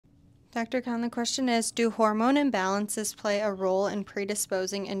Dr. Khan, the question is, do hormone imbalances play a role in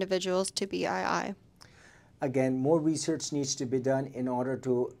predisposing individuals to BII? Again, more research needs to be done in order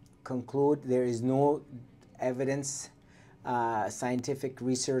to conclude. There is no evidence, scientific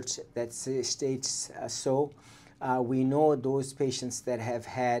research that states so. We know those patients that have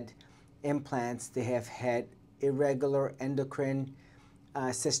had implants, they have had irregular endocrine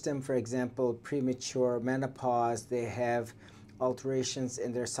system, for example, premature menopause, they have alterations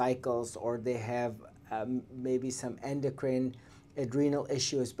in their cycles, or they have maybe some endocrine adrenal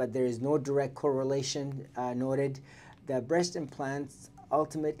issues, but there is no direct correlation noted. The breast implants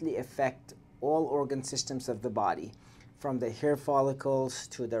ultimately affect all organ systems of the body, from the hair follicles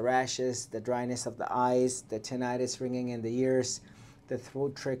to the rashes, the dryness of the eyes, the tinnitus, ringing in the ears, the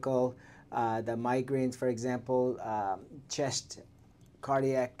throat trickle, the migraines, for example, chest,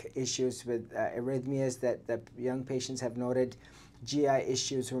 cardiac issues with arrhythmias that the young patients have noted, GI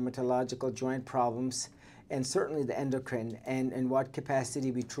issues, rheumatological joint problems, and certainly the endocrine. And in what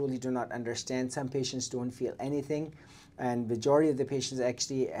capacity, we truly do not understand. Some patients don't feel anything, and majority of the patients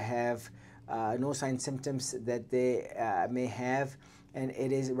actually have no sign symptoms that they may have, and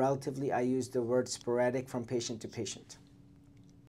it is relatively, I use the word sporadic, from patient to patient.